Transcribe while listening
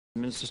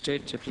Minister of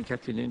State, Deputy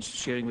Kathleen Lynch,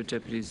 sharing with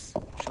Deputies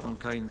Sean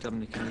Kine,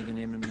 Dominic Keegan,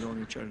 Eamon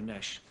Maloney, Sharon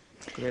Nash.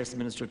 Could I ask the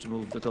Minister to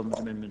move the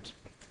Government amendment?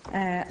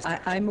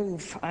 I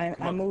move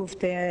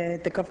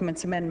the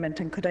Government's amendment,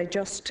 and could I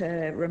just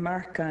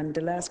remark on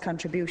the last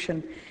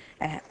contribution?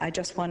 I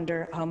just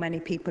wonder how many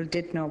people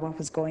did know what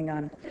was going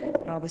on.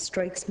 It always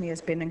strikes me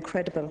as being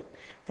incredible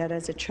that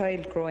as a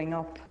child growing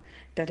up,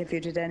 that if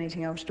you did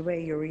anything out of the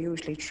way, you were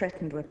usually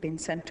threatened with being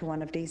sent to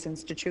one of these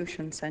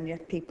institutions, and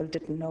yet people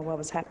didn't know what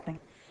was happening.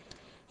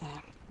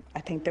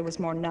 I think there was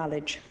more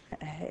knowledge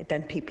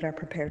than people are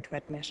prepared to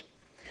admit.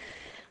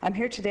 I'm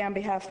here today on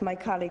behalf of my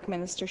colleague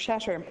Minister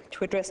Shatter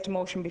to address the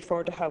motion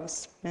before the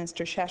House.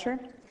 Minister Shatter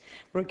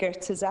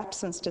regrets his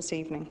absence this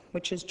evening,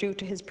 which is due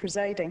to his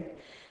presiding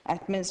as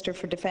Minister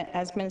for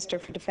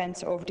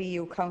Defence over the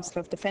EU Council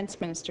of Defence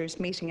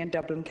Ministers meeting in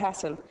Dublin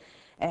Castle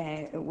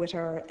with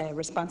our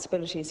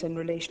responsibilities in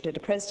relation to the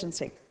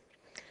presidency.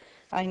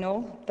 I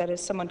know that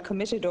as someone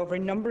committed over a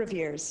number of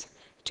years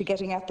to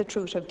getting at the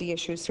truth of the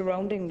issues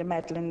surrounding the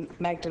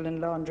Magdalene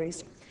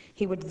Laundries,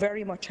 he would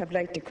very much have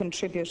liked to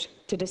contribute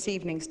to this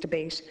evening's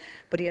debate,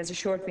 but he has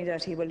assured me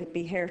that he will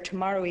be here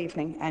tomorrow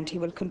evening and he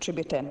will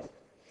contribute then.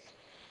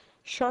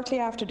 Shortly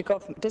after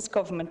this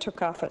government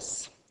took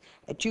office,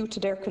 due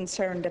to their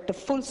concern that the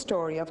full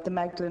story of the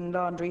Magdalene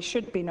Laundries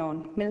should be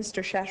known,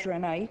 Minister Shatter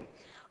and I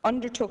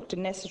undertook the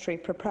necessary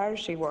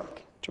preparatory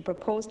work to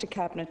propose to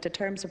Cabinet the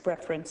terms of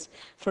reference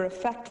for a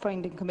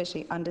fact-finding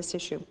committee on this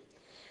issue,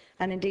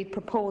 and indeed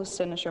proposed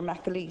Senator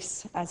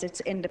McAleese as its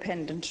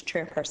independent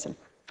chairperson.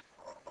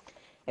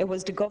 It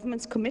was the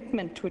Government's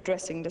commitment to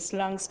addressing this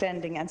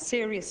long-standing and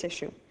serious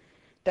issue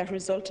that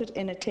resulted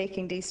in it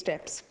taking these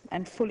steps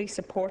and fully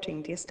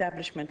supporting the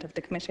establishment of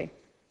the committee.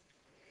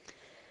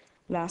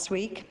 Last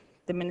week,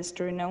 the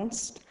Minister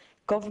announced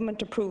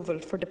Government approval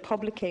for the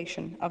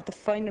publication of the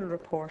final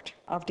report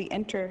of the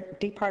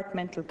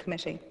Interdepartmental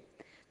Committee,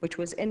 which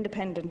was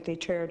independently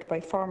chaired by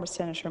former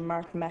Senator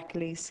Martin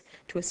McAleese,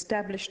 to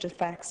establish the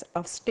facts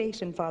of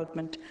state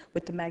involvement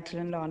with the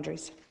Magdalene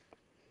Laundries.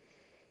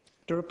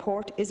 The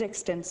report is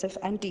extensive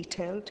and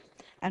detailed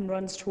and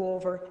runs to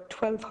over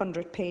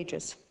 1,200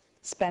 pages,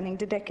 spanning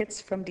the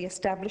decades from the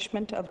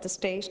establishment of the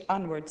state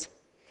onwards.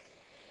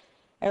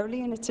 Early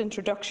in its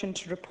introduction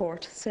to the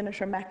report,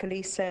 Senator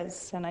McAleese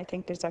says, and I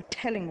think these are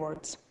telling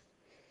words,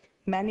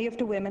 "Many of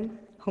the women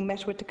who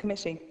met with the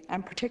committee,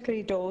 and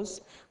particularly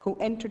those who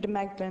entered the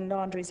Magdalene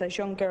Laundries as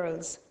young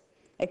girls,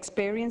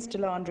 experienced the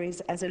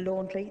laundries as a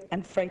lonely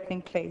and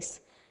frightening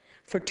place.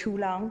 For too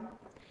long,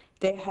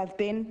 they had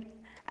been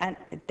and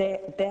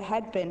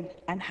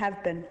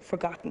have been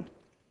forgotten."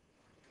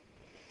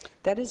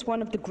 That is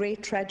one of the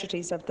great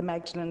tragedies of the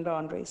Magdalene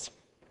Laundries.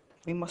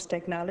 We must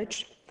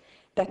acknowledge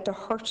that the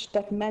hurt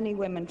that many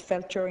women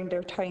felt during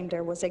their time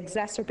there was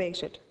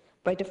exacerbated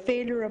by the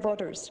failure of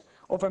others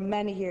over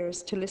many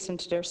years to listen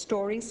to their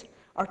stories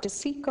or to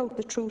seek out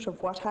the truth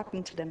of what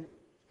happened to them.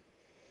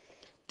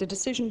 The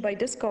decision by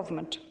this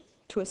government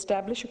to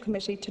establish a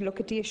committee to look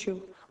at the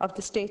issue of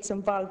the state's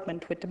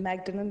involvement with the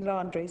Magdalene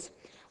Laundries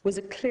was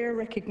a clear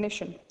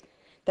recognition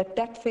that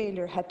that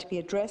failure had to be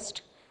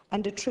addressed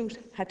and the truth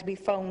had to be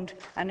found,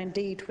 and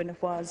indeed, when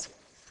it was,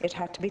 it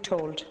had to be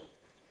told.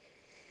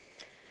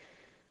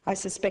 I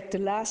suspect the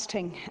last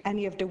thing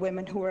any of the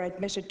women who were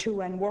admitted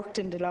to and worked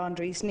in the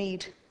laundries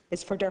need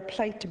is for their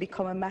plight to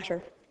become a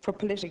matter for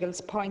political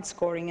point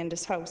scoring in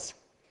this House.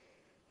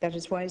 That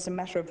is why it is a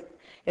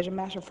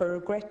matter for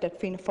regret that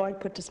Fianna Fáil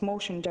put this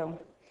motion down,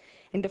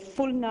 in the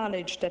full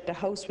knowledge that the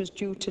House was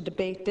due to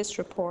debate this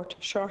report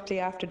shortly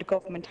after the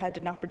Government had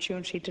an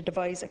opportunity to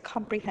devise a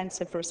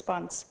comprehensive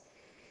response,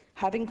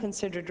 having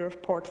considered the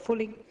report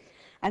fully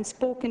and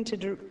spoken to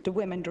the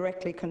women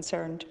directly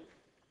concerned.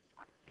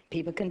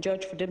 People can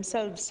judge for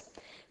themselves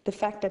the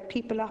fact that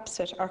people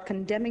opposite are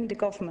condemning the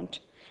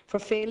Government for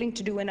failing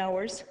to do in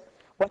hours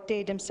what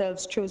they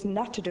themselves chose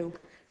not to do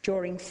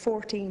during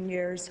 14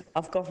 years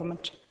of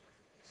government.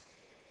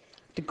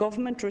 The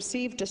Government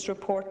received this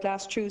report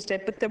last Tuesday,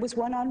 but there was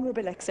one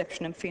honourable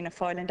exception in Fianna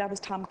Fáil, and that was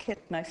Tom Kitt,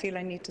 and I feel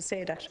I need to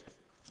say that.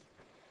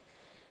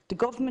 The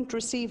Government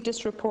received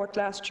this report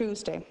last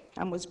Tuesday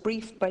and was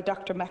briefed by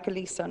Dr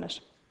McAleese on it.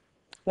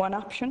 One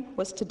option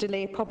was to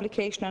delay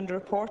publication on the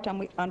report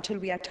until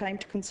we had time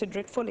to consider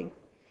it fully.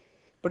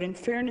 But in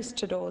fairness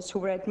to those who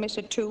were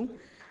admitted to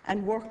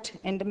and worked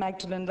in the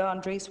Magdalene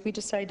Laundries, we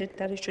decided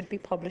that it should be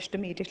published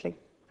immediately.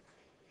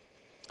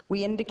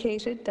 We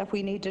indicated that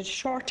we needed a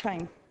short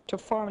time to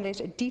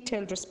formulate a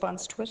detailed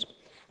response to it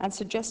and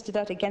suggested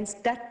that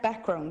against that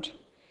background,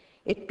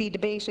 it be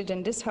debated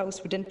in this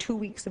House within 2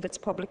 weeks of its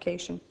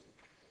publication.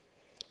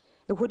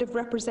 It would have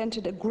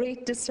represented a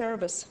great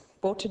disservice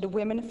both to the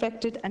women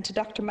affected and to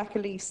Dr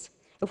McAleese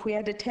if we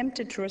had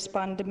attempted to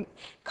respond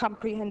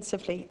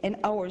comprehensively in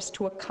hours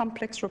to a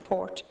complex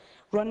report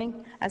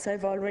running, as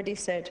I've already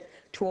said,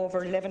 to over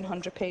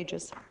 1,100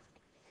 pages.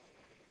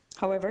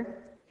 However,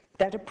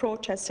 that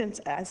approach has since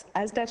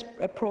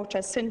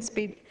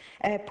been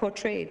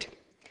portrayed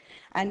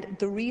And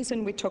the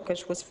reason we took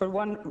it was for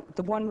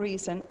the one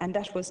reason, and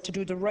that was to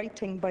do the right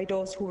thing by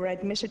those who were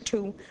admitted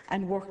to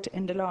and worked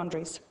in the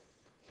laundries.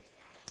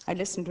 I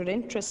listened with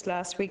interest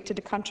last week to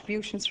the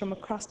contributions from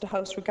across the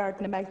House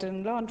regarding the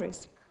Magdalene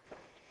laundries.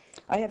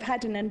 I have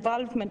had an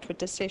involvement with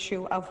this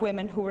issue of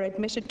women who were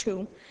admitted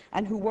to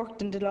and who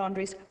worked in the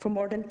laundries for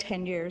more than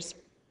 10 years.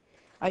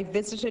 I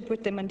visited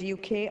with them in the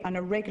UK on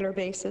a regular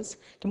basis,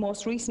 the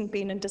most recent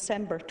being in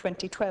December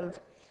 2012,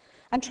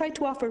 and tried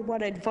to offer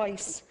what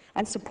advice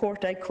and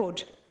support I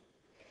could.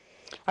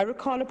 I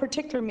recall a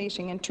particular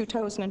meeting in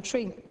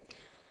 2003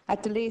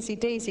 at the Lazy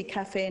Daisy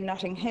Cafe in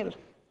Notting Hill,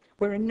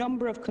 where a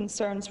number of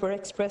concerns were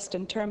expressed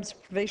in terms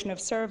of provision of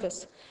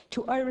service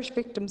to Irish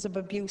victims of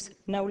abuse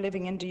now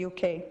living in the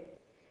UK.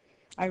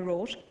 I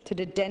wrote to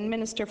the then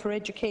Minister for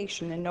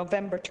Education in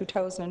November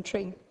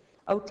 2003,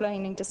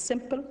 outlining the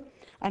simple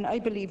and I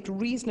believed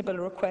reasonable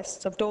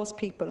requests of those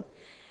people,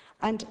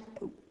 and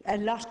a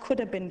lot could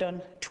have been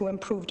done to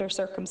improve their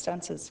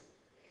circumstances.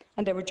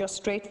 And they were just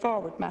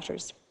straightforward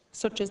matters,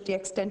 such as the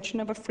extension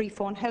of a free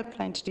phone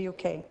helpline to the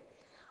UK,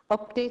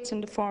 updates in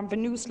the form of a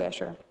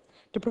newsletter,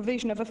 the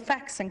provision of a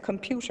fax and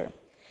computer,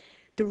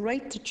 the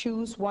right to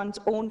choose one's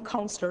own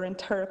counsellor and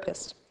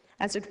therapist,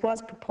 as it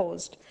was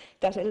proposed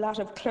that a lot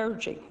of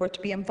clergy were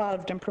to be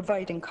involved in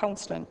providing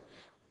counselling,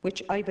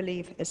 which I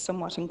believe is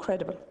somewhat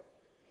incredible.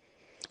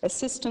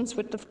 Assistance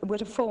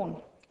with a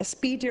phone, a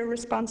speedier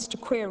response to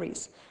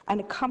queries, and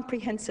a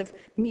comprehensive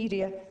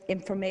media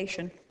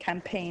information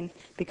campaign,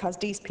 because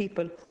these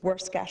people were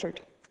scattered.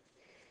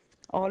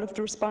 All of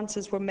the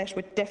responses were met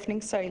with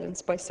deafening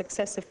silence by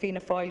successive Fianna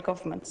Fáil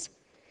governments.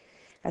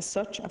 As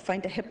such, I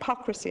find the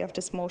hypocrisy of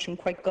this motion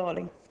quite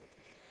galling.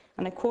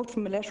 And I quote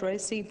from a letter I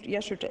received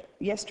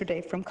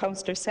yesterday from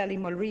Councillor Sally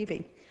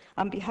Mulreevy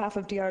on behalf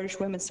of the Irish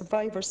Women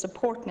Survivors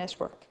Support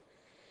Network.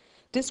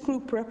 This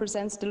group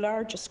represents the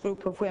largest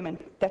group of women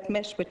that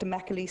met with the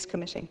McAleese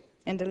Committee.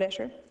 In the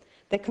letter,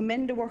 they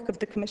commend the work of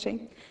the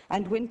committee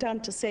and went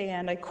on to say,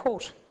 and I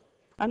quote,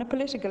 "On a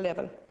political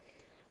level,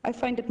 I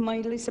find it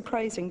mildly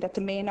surprising that the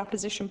main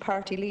opposition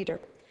party leader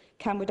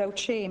can, without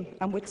shame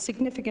and with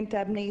significant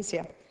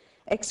amnesia,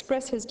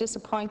 express his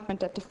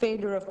disappointment at the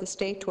failure of the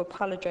state to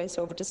apologise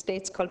over the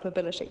state's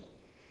culpability.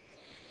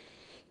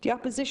 The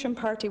opposition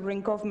party were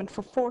in government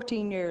for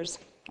 14 years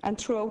and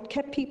throughout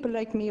kept people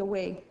like me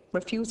away,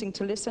 refusing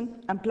to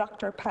listen and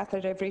blocked our path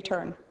at every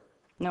turn.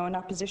 Now in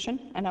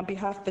opposition, and on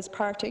behalf of his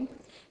party,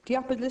 the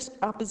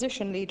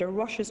opposition leader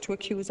rushes to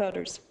accuse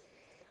others.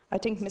 I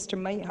think Mr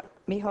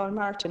Micheál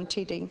Martin,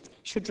 TD,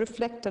 should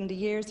reflect on the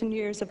years and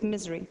years of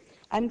misery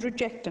and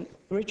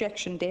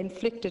rejection they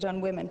inflicted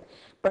on women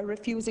by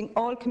refusing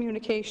all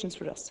communications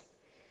with us.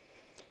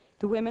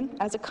 The women,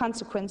 as a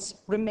consequence,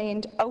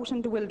 remained out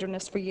in the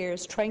wilderness for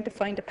years trying to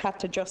find a path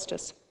to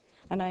justice,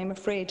 and I am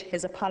afraid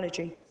his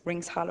apology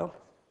rings hollow.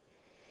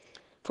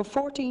 For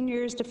 14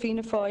 years, the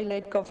Fianna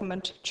Fáil-led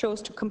government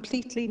chose to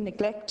completely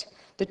neglect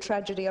the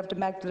tragedy of the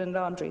Magdalene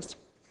laundries.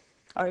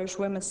 Irish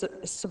Women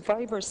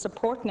Survivors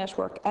Support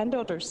Network and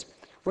others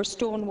were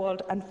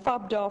stonewalled and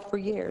fobbed off for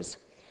years,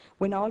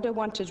 when all they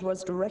wanted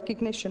was the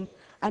recognition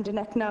and an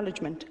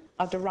acknowledgement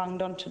of the wrong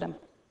done to them.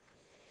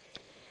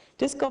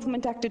 This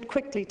government acted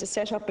quickly to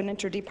set up an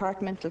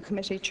interdepartmental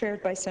committee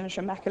chaired by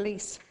Senator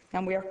McAleese,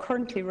 and we are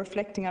currently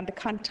reflecting on the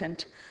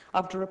content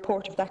of the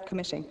report of that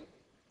committee.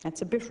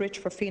 It's a bit rich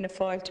for Fianna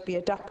Fáil to be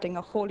adopting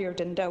a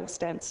holier-than-thou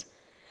stance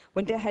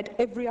when they had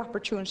every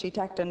opportunity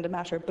to act on the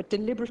matter but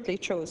deliberately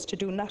chose to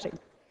do nothing.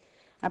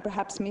 And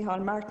perhaps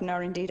Micheál Martin,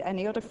 or indeed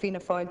any other Fianna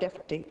Fáil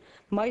deputy,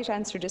 might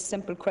answer this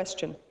simple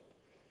question: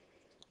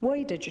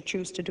 why did you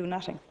choose to do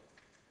nothing?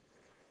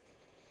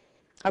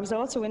 I was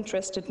also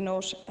interested to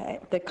note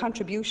the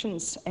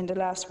contributions in the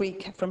last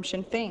week from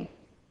Sinn Féin.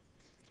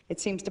 It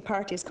seems the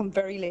party has come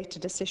very late to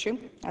this issue,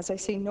 as I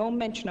see no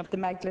mention of the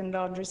Magdalene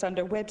laundries on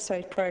their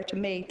website prior to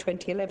May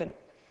 2011.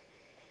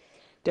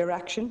 Their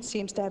action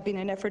seems to have been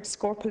an effort to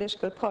score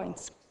political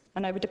points,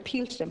 and I would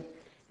appeal to them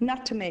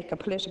not to make a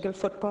political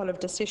football of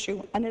this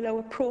issue and allow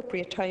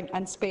appropriate time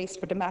and space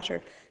for the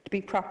matter to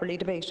be properly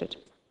debated.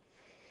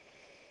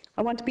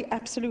 I want to be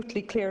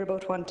absolutely clear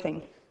about one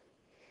thing.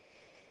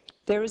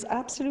 There is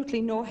absolutely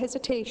no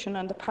hesitation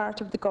on the part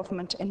of the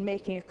government in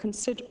making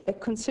a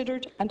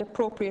considered and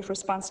appropriate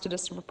response to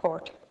this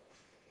report.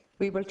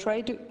 We will try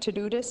to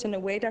do this in a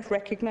way that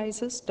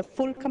recognises the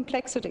full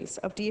complexities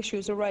of the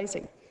issues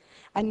arising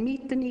and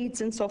meet the needs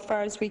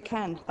insofar as we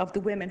can of the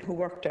women who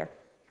work there.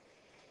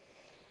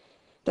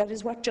 That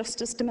is what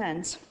justice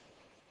demands.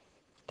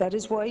 That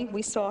is why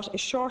we sought a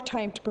short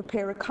time to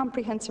prepare a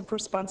comprehensive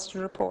response to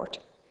the report,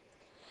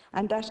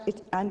 and that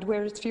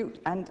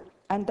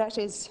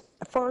is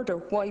further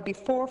why,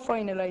 before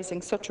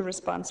finalising such a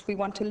response, we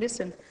want to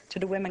listen to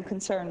the women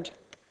concerned.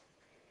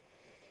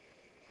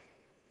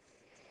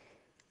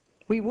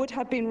 We would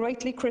have been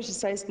rightly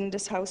criticised in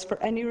this House for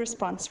any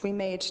response we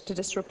made to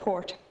this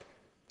report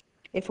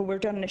if it were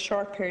done in a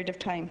short period of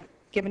time.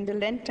 Given the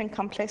length and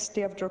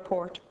complexity of the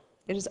report,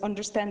 it is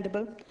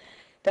understandable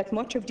that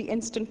much of the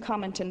instant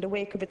comment in the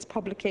wake of its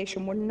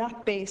publication were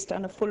not based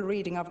on a full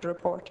reading of the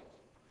report.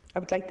 I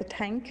would like to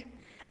thank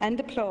and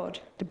applaud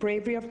the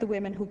bravery of the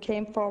women who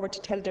came forward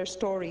to tell their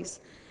stories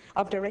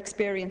of their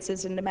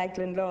experiences in the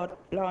Magdalene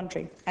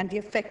Laundry and the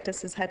effect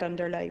this has had on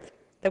their life.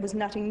 There was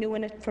nothing new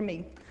in it for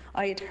me.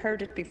 I had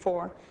heard it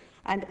before,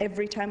 and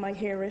every time I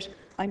hear it,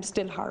 I'm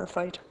still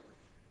horrified.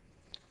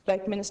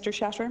 Like Minister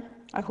Shatter,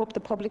 I hope the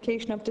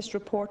publication of this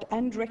report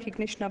and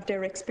recognition of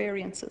their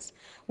experiences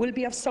will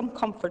be of some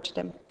comfort to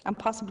them and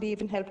possibly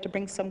even help to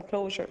bring some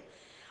closure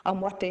on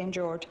what they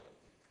endured.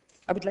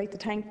 I would like to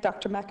thank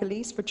Dr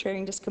McAleese for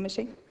chairing this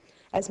committee.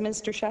 As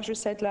Minister Shatter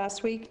said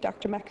last week,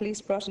 Dr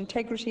McAleese brought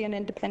integrity and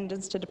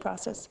independence to the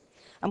process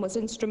and was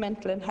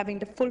instrumental in having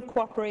the full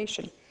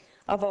cooperation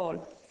of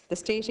all the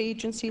state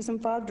agencies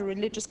involved, the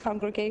religious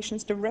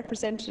congregations, the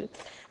representative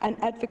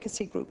and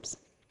advocacy groups,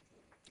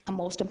 and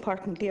most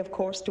importantly, of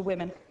course, the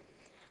women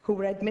who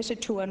were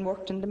admitted to and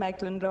worked in the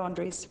Magdalene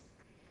Laundries.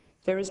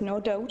 There is no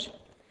doubt,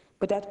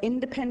 but that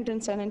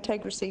independence and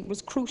integrity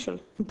was crucial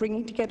in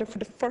bringing together for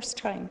the first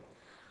time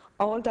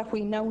all that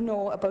we now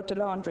know about the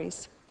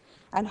Laundries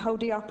and how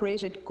they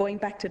operated going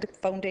back to the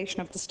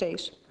foundation of the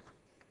state.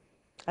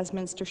 As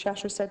Minister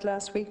Shatter said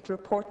last week, the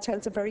report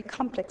tells a very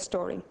complex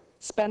story,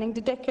 spanning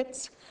the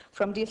decades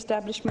from the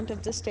establishment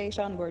of the state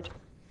onward.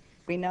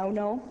 We now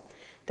know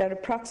that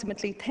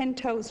approximately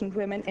 10,000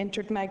 women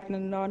entered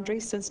Magdalene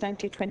Laundries since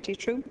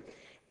 1922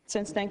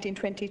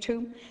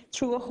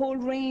 through a whole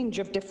range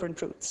of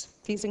different routes.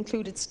 These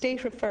included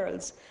state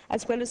referrals,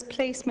 as well as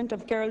placement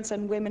of girls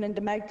and women in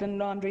the Magdalene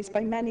Laundries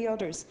by many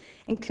others,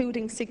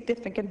 including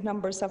significant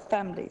numbers of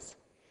families.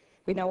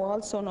 We now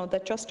also know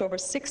that just over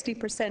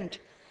 60%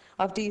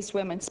 of these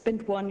women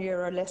spent 1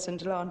 year or less in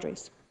the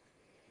laundries.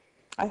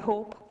 I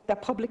hope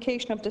that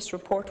publication of this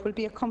report will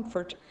be a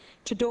comfort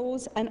to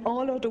those and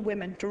all other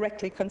women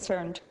directly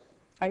concerned.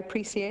 I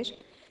appreciate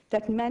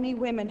that many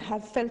women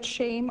have felt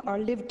shame or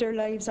lived their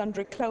lives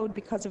under a cloud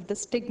because of the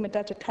stigma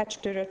that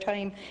attached to their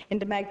time in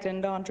the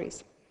Magdalene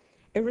Laundries,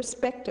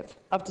 irrespective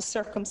of the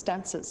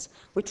circumstances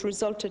which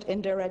resulted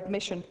in their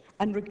admission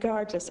and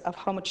regardless of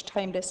how much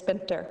time they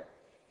spent there.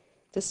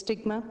 The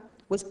stigma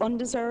was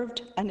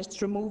undeserved and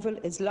its removal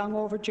is long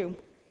overdue.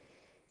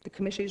 The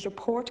committee's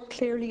report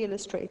clearly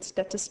illustrates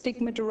that the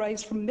stigma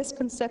derives from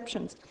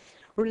misconceptions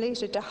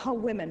related to how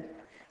women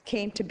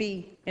came to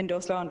be in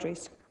those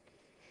laundries.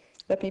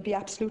 Let me be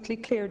absolutely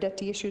clear that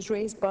the issues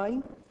raised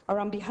by or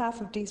on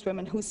behalf of these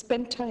women who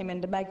spent time in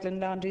the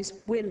Magdalene Laundries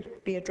will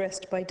be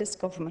addressed by this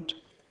government.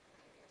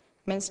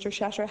 Minister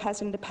Shatter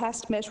has in the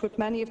past met with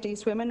many of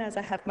these women, as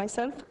I have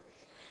myself,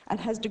 and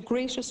has the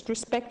greatest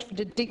respect for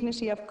the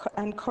dignity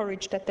and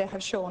courage that they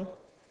have shown.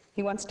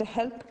 He wants to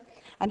help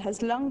and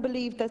has long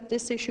believed that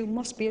this issue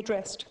must be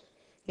addressed.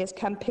 He has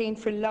campaigned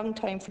for a long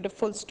time for the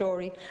full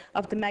story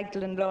of the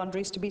Magdalene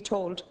Laundries to be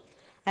told,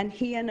 and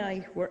he and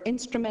I were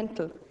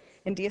instrumental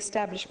in the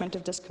establishment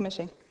of this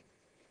committee.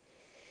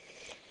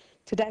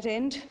 To that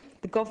end,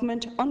 the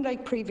government,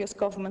 unlike previous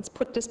governments,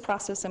 put this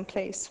process in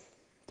place.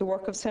 The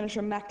work of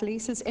Senator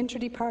McAleese's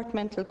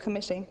interdepartmental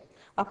committee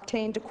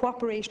obtained the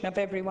cooperation of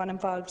everyone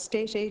involved: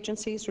 state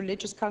agencies,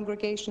 religious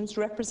congregations,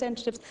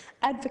 representatives,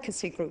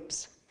 advocacy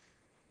groups,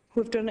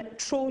 who have done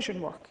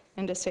Trojan work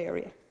in this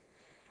area,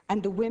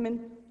 and the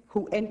women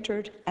who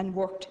entered and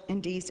worked in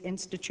these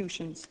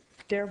institutions.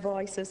 Their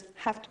voices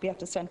have to be at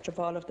the centre of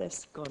all of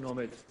this.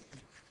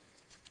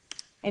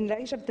 In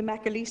light of the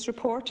McAleese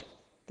report,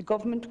 the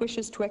government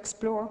wishes to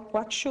explore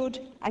what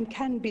should and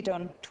can be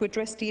done to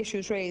address the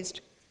issues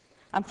raised.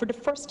 And for the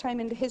first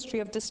time in the history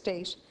of the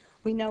state,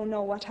 we now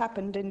know what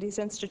happened in these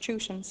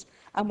institutions,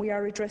 and we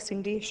are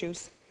addressing the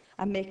issues.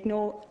 And make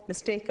no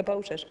mistake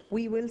about it,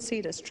 we will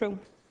see this through.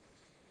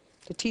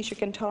 The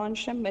Taoiseach and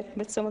Taoiseach met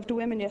with some of the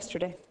women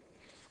yesterday,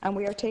 and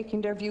we are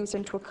taking their views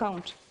into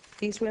account.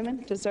 These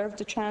women deserve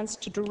the chance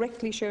to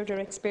directly share their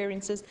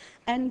experiences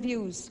and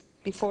views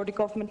before the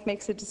government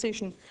makes a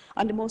decision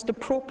on the most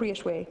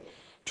appropriate way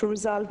to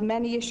resolve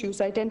many issues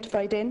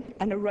identified in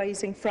and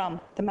arising from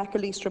the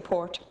McAleese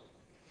report.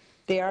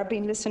 They are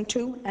being listened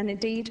to, and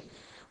indeed,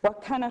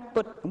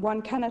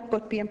 one cannot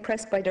but be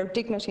impressed by their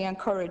dignity and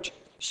courage,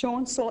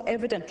 shown so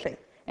evidently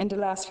in the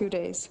last few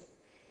days.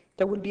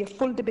 There will be a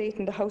full debate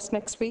in the House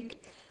next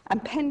week,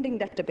 and pending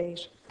that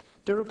debate,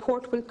 the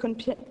report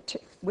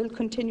will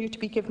continue to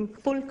be given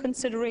full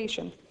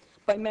consideration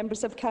by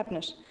members of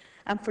Cabinet,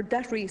 and for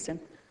that reason,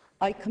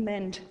 I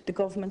commend the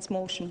Government's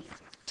motion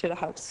to the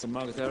House.